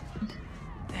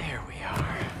 There we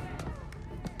are.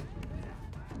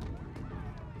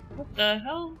 What the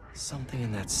hell? Something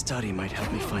in that study might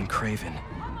help me find Kraven.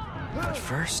 But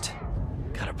first,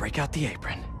 gotta break out the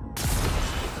apron.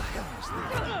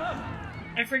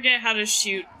 I forget how to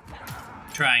shoot.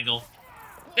 Triangle.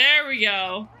 There we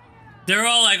go. They're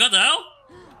all like, what the hell?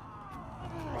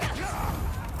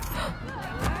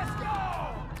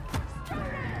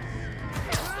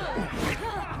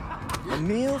 A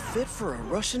meal fit for a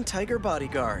Russian tiger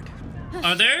bodyguard.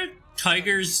 Are there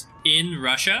tigers in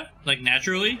Russia? Like,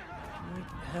 naturally?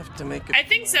 Have to make I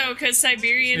think so, because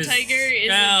Siberian tiger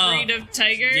is a breed of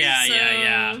tiger. Yeah, so...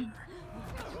 yeah.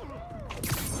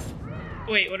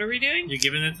 Wait, what are we doing? You're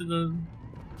giving it to the...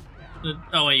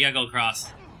 Oh, wait, you gotta go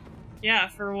across. Yeah,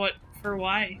 for what? For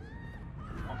why?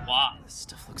 Wow. This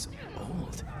stuff looks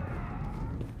old.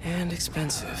 And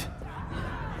expensive.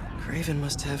 Kraven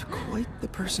must have quite the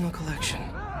personal collection.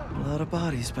 A lot of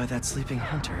bodies by that sleeping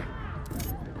hunter.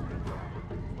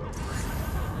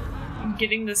 I'm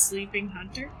getting the sleeping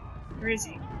hunter? Where is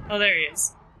he? Oh, there he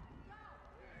is.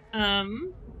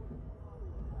 Boing.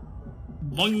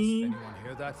 Anyone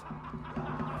hear that?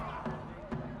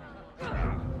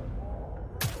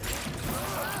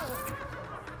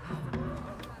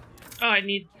 Oh, I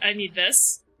need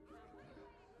this.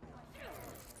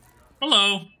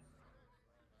 Hello.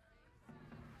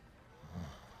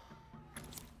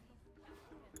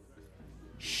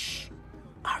 Shh.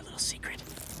 Our little secret.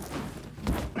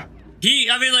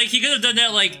 I mean, like, he could have done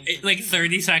that, like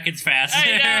 30 seconds faster.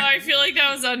 I know, I feel like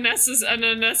that was an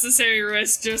unnecessary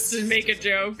risk just to make a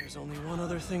joke. There's only one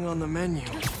other thing on the menu.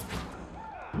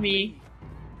 Me.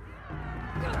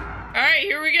 Alright,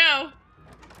 here we go.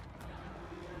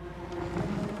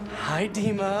 Hi,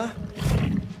 Dima.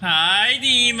 Hi,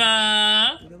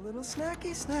 Dima. Need a little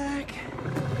snacky snack.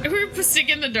 Are we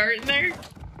sticking the dart in there?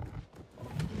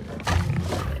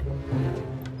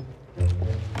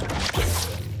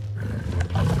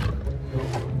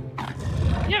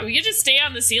 Yeah, we could just stay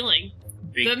on the ceiling.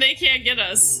 Then they can't get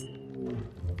us.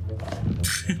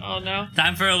 Oh no.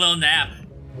 Time for a little nap.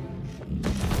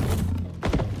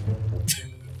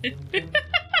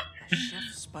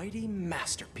 Chef Spidey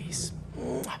masterpiece.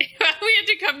 We had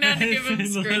to come down to give him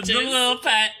scritches. The little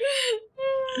pet.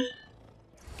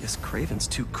 Guess Kraven's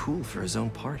too cool for his own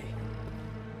party.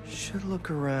 Should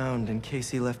look around in case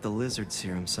he left the lizard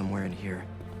serum somewhere in here.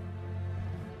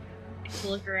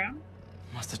 Look around.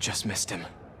 Must have just missed him.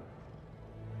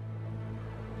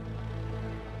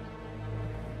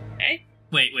 Okay.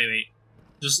 Wait.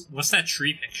 Just what's that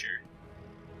tree picture?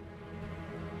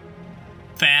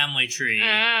 Family tree.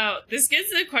 Oh, this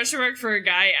gives the question mark for a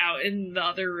guy out in the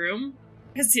other room.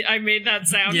 Because I made that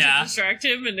sound to distract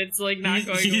him, and it's like not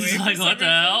going away. He's like, what the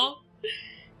hell?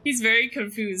 He's very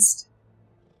confused.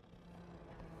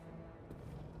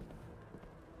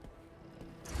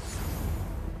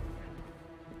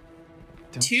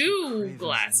 Don't Two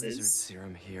glasses. Lizard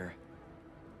serum here.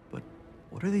 But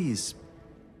what are these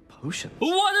potions?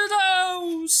 What are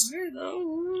those? What are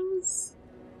those?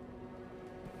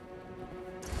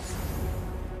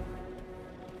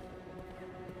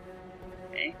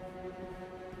 Okay.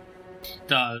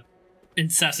 The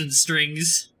incessant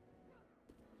strings.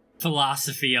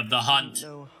 Philosophy of the hunt.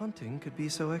 No hunting could be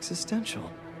so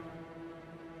existential.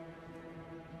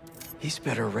 He's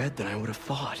better read than I would have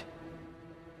thought.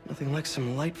 Nothing like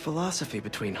some light philosophy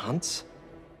between hunts.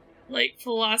 Light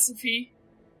philosophy.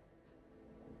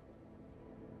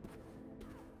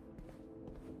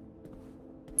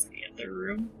 Let's see the other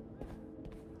room.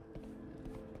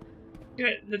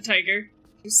 Good, the tiger.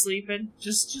 Just sleeping.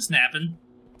 Just napping.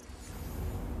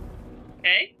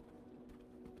 Okay.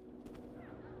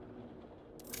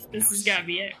 This has gotta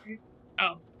be it.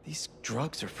 Oh. These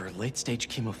drugs are for late-stage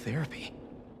chemotherapy.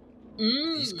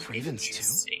 These Kravens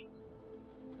too?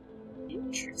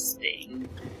 Interesting.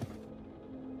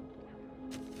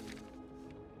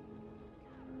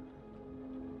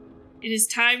 It is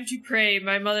time to pray.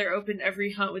 My mother opened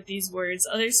every hunt with these words.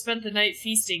 Others spent the night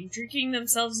feasting, drinking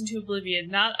themselves into oblivion.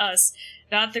 Not us,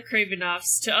 not the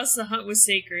Kravenoffs. To us the hunt was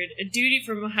sacred, a duty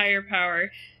from a higher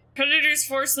power. Predators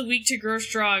force the weak to grow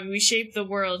strong. We shape the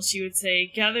world, she would say.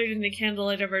 Gathered in the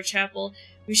candlelight of our chapel,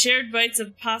 we shared bites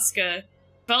of pasca,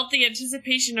 felt the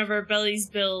anticipation of our bellies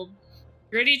build.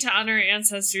 Ready to honor our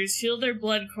ancestors, feel their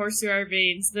blood course through our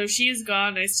veins. Though she is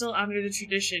gone, I still honor the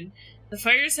tradition. The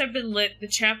fires have been lit, the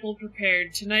chapel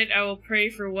prepared. Tonight I will pray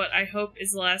for what I hope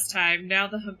is the last time. Now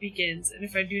the hunt begins, and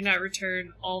if I do not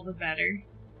return, all the better.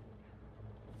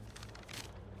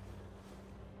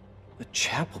 The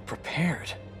chapel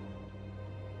prepared.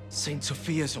 St.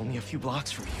 Sophia's only a few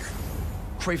blocks from here.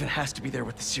 Kraven has to be there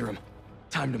with the serum.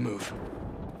 Time to move.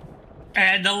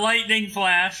 And the lightning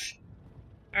flash.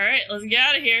 Alright, let's get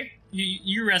out of here.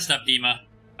 You rest up, Dima.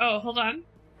 Oh, hold on.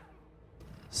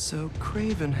 So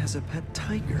Kraven has a pet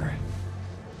tiger.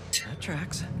 That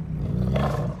tracks.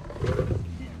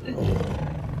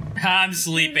 I'm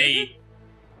sleepy.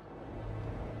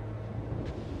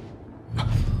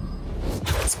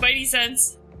 Spidey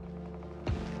sense.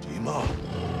 Dima.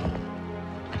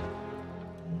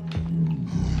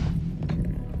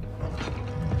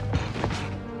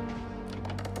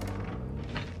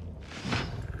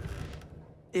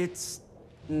 It's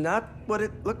not what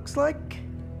it looks like.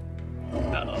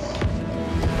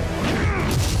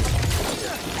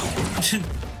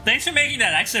 Thanks for making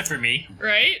that exit for me.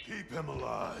 Right? Keep him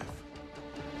alive.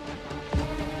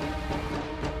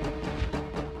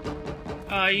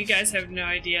 Oh, you guys have no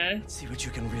idea. See what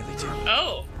you can really do.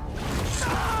 Oh.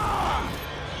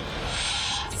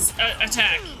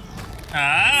 Attack.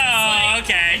 Oh,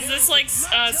 okay. Is this like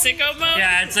sicko mode?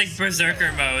 Yeah, it's like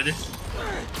berserker mode.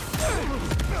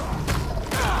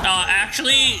 Oh,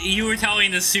 actually, you were telling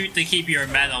the suit to keep your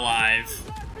men alive.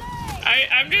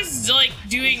 I'm just like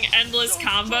doing endless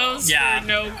combos for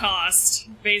no cost,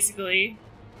 basically.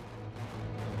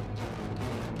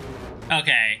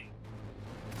 Okay.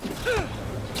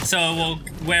 So it will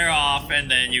wear off and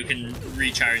then you can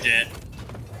recharge it.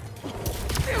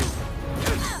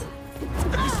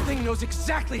 This thing knows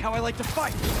exactly how I like to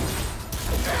fight.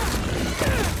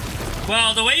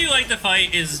 Well, the way you like to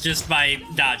fight is just by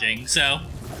dodging, so...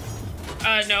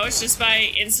 No, it's just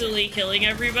by instantly killing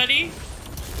everybody.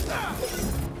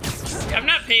 I'm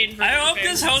not paying for I hope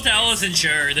this hotel is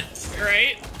insured.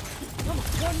 Right? I'm a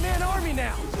one-man army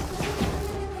now.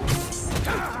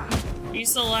 Are you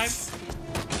still alive?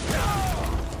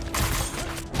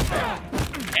 Yeah,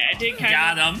 I did kind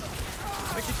Got him.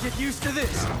 I could get used to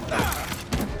this.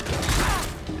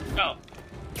 Oh.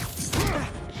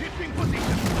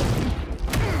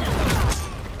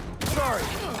 Sorry.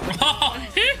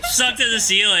 Stuck to the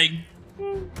ceiling.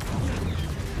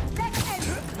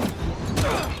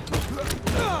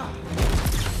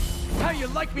 How you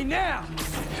like me now?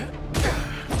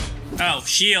 Oh,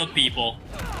 shield people.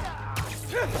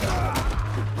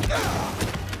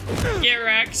 Get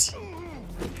wrecked.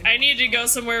 I needed to go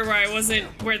somewhere where I wasn't,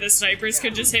 where the snipers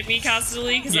could just hit me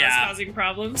constantly because I was causing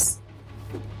problems.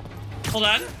 Hold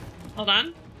on. Hold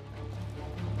on.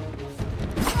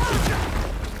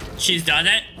 She's done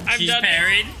it. She's done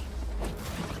parried.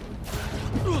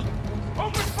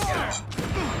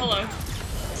 Hello.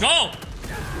 Go!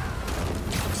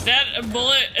 That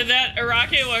bullet, that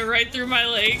rocket went right through my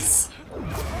legs.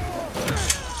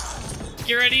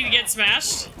 Get ready to get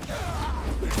smashed.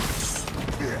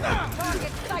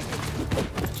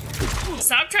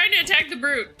 Stop trying to attack the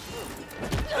brute.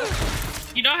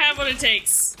 You don't have what it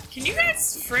takes. Can you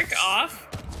guys frick off?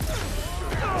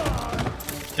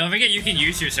 Don't forget you can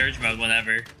use your surge mode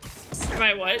whenever.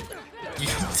 My what?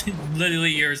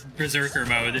 Literally your berserker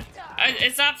mode.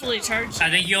 It's not fully charged. I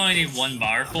think you only need 1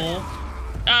 bar full.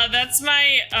 That's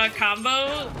my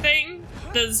combo thing.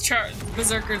 Those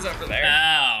berserkers over there.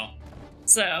 Oh.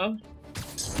 So.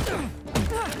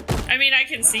 I mean, I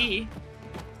can see.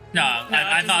 No,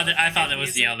 I thought it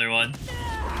was the other one.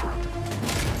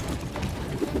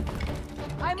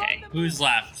 Okay, who's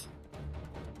left?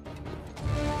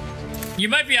 You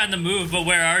might be on the move, but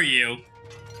where are you?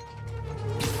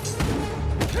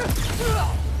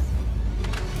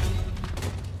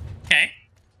 Okay.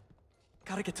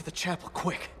 Gotta get to the chapel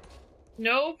quick.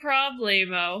 No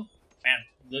problemo. Man,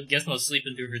 Gizmo's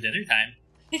sleeping through her dinner time.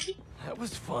 That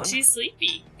was fun. She's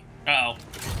sleepy. Uh-oh.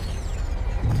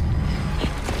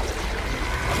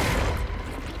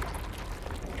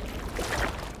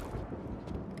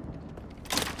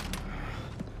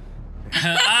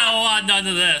 want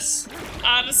none of this.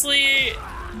 Honestly,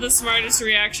 the smartest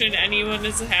reaction anyone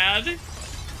has had.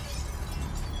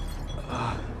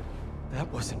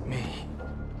 That wasn't me.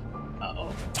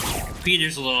 Uh-oh.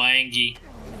 Peter's a little angry.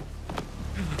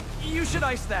 You should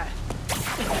ice that.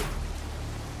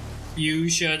 You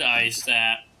should ice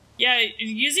that. Yeah,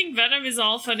 using venom is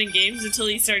all fun and games until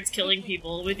he starts killing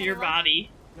people with your body.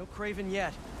 No Kraven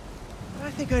yet. I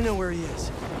think I know where he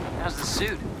is. How's the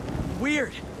suit?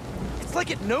 Weird. It's like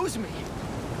it knows me.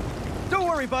 Don't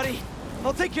worry, buddy.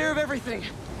 I'll take care of everything.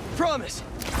 Promise.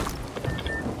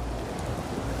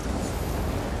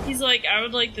 He's like, I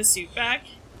would like the suit back.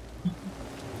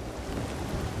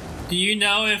 Do you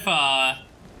know if,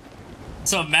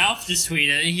 so Mouth just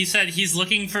tweeted, and he said he's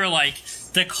looking for, like,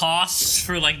 the costs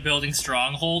for, like, building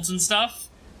strongholds and stuff.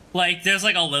 Like, there's,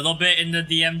 like, a little bit in the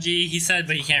DMG, he said,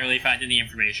 but he can't really find any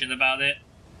information about it.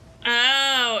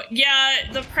 Oh,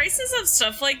 yeah, the prices of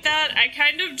stuff like that, I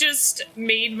kind of just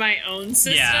made my own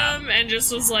system and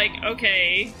just was like,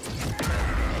 okay,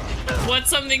 what's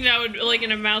something that would, like,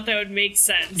 an amount that would make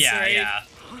sense, Yeah, right? yeah.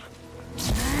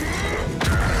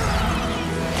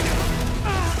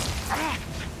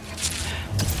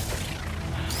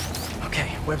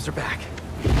 Okay, webs are back.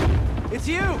 It's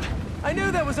you! I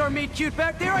knew that was our meet cute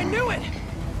back there, I knew it!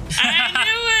 I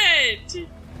knew it!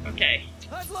 Okay.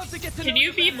 I'd love to get to Can know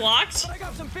you be better, blocked? but I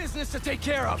got some business to take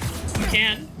care of. You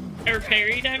can. Or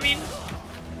parried, I mean.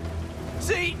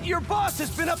 See, your boss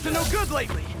has been up to no good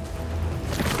lately.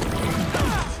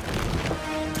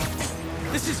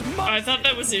 This is my I thought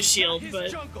that was his shield,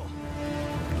 but... jungle.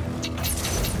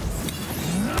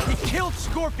 He killed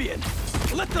Scorpion.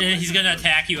 Let the He's gonna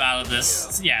attack you out of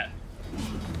this. Yeah.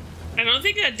 I don't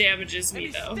think that damages me,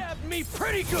 though. Stabbed me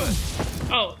pretty good.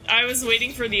 Oh, I was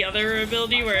waiting for the other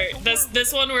ability where...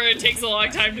 This one where it takes a long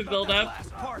time to build up.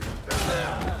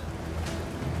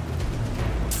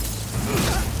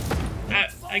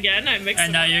 Again, I mixed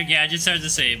And now your gadgets are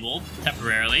disabled,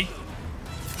 temporarily.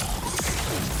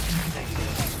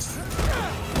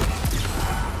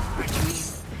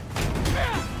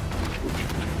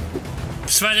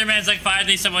 Spider-Man's like,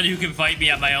 finally someone who can fight me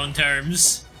on my own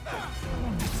terms.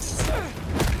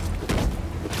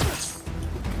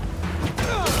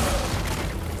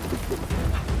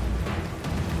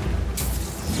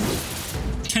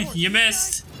 You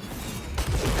missed.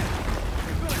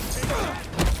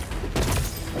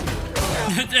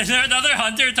 Is there another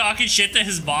hunter talking shit to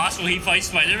his boss when he fights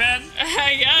Spider-Man?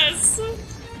 I guess.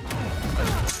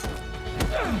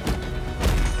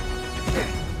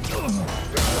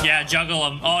 Yeah, juggle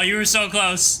him. Oh, you were so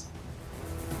close.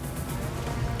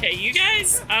 Okay, you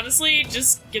guys, honestly,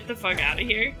 just get the fuck out of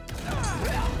here.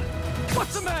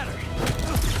 What's the matter?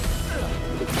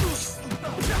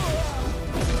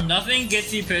 Nothing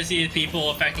gets you pissy as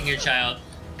people affecting your child.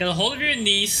 Get a hold of your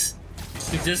niece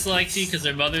who dislikes you because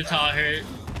her mother taught her.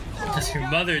 Because her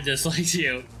mother dislikes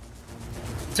you.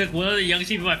 Took one of the youngest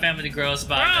people in my family to grow us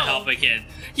by to help a kid.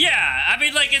 Yeah, I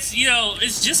mean, like, it's, you know,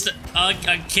 it's just a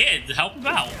kid. Help him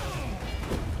out.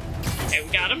 Okay, we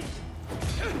got him.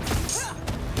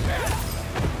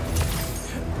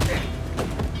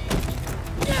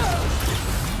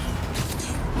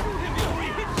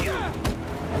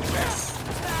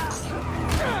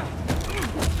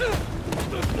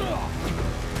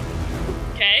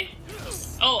 Okay.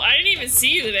 Oh, I didn't even see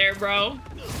you there, bro.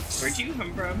 Where'd you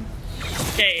come from?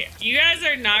 Okay, you guys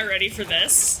are not ready for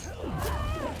this.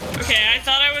 Okay, I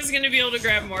thought I was gonna be able to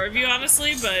grab more of you,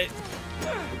 honestly, but...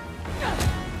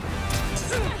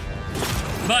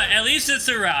 But at least it's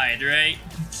a ride, right?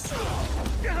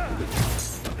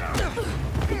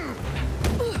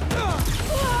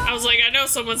 I was like, I know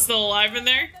someone's still alive in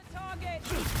there.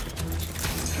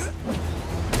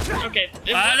 Okay.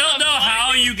 I don't know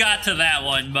how you got to that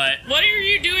one, but... What are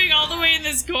you doing all the way in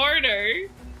this corner?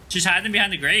 She's hiding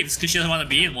behind the graves because she doesn't want to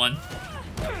be in one.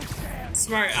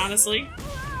 Smart, honestly.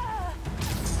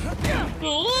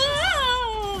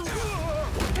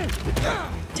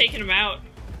 Taking him out.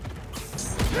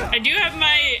 I do have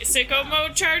my sicko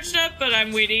mode charged up, but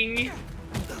I'm waiting.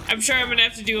 I'm sure I'm gonna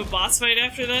have to do a boss fight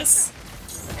after this.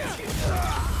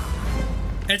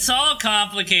 It's all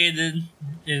complicated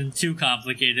and too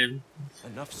complicated.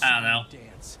 Enough I don't know.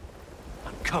 dance.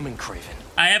 I'm coming, Kraven.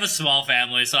 I have a small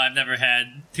family, so I've never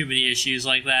had too many issues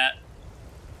like that.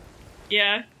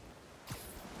 Yeah.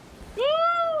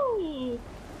 Woo!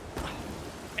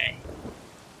 Okay.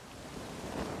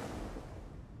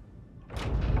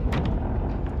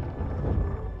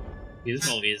 This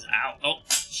movie is out. Oh,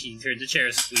 she heard the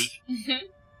chair squeak.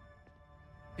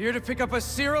 Here to pick up a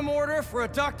serum order for a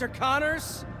Dr.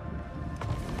 Connors?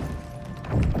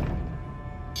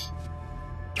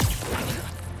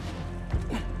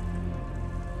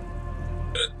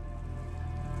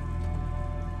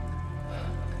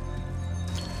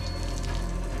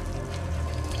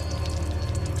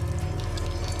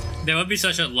 That would be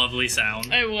such a lovely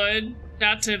sound. I would.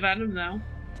 Not to Venom, though.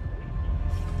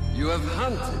 You have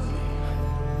hunted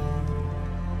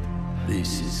me.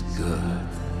 This is good.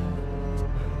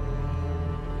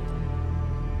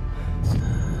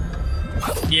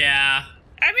 Yeah.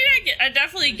 I mean, I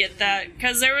definitely get that,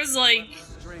 because there was, like...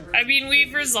 I mean,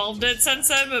 we've resolved it since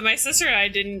then, but my sister and I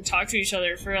didn't talk to each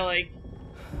other for, like,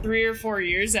 3 or 4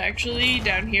 years, actually,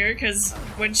 down here, because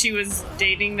when she was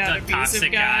dating that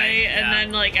abusive guy, and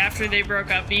then, like, after they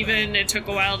broke up even, it took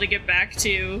a while to get back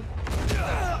to,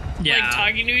 like,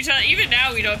 talking to each other. Even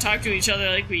now, we don't talk to each other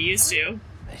like we used to.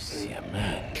 I see a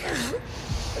man.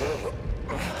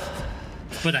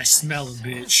 But I smell a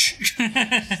bitch.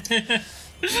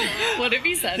 What if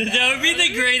he said that? That would be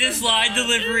the greatest line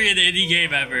delivery in any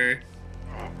game ever.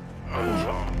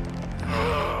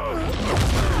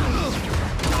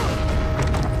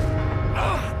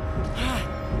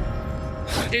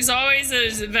 There's always a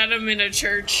Venom in a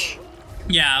church.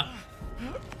 Yeah.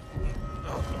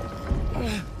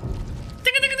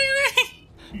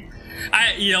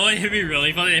 You know what? It'd be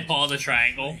really funny. They fall in the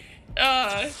triangle.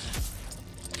 I'm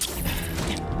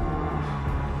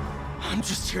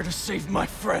just here to save my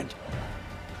friend.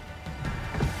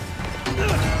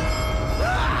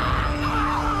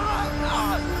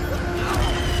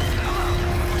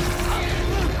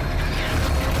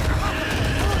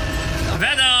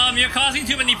 Venom, you're causing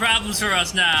too many problems for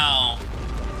us now.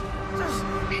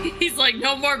 He's like,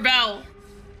 no more Bell.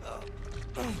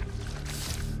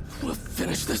 We'll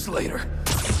finish this later.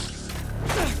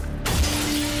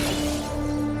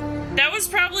 That was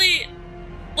probably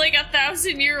like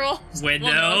 1,000-year-old window.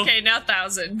 Well, no, okay, not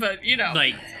 1,000, but you know,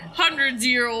 like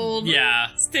hundreds-year-old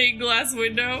stained glass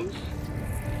window.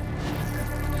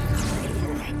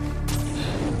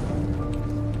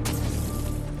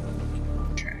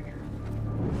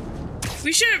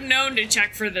 We should have known to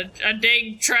check for a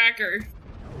dang tracker.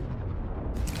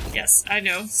 Yes, I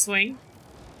know. Swing.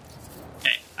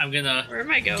 Okay, I'm gonna Where am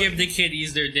I going? give the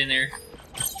kiddies their dinner.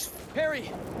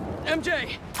 Harry,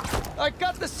 MJ, I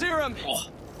got the serum.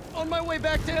 On my way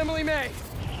back to Emily May.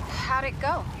 How'd it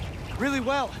go? Really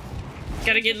well.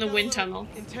 Gotta get in the wind tunnel.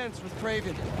 Intense with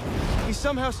Kraven. He's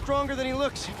somehow stronger than he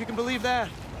looks, if you can believe that.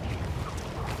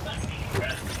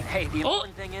 Hey, the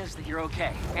important thing is that you're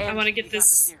okay. And I want to get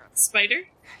this spider.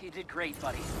 You did great,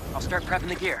 buddy. I'll start prepping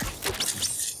the gear.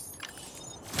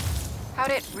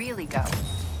 How'd it really go?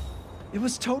 It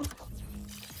was total.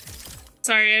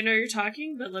 Sorry, I know you're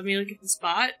talking, but let me look at the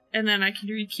spot, and then I can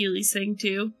read Keely's thing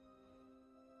too.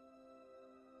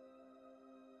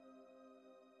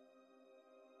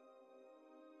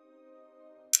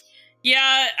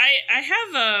 Yeah, I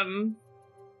have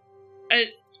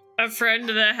a friend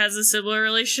that has a similar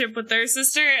relationship with their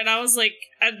sister, and I was like,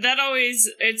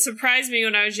 it surprised me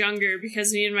when I was younger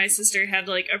because me and my sister had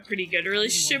like a pretty good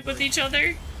relationship with each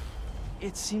other.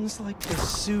 It seems like the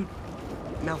suit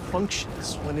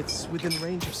malfunctions when it's within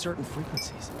range of certain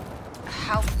frequencies.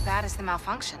 How bad is the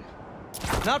malfunction?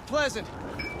 Not pleasant,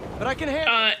 but I can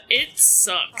handle it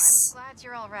sucks. Well, I'm glad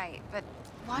you're all right, but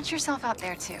watch yourself out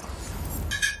there too.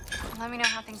 Let me know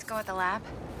how things go at the lab.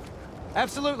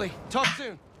 Absolutely. Talk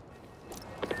soon.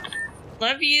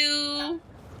 Love you,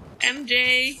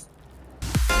 MJ.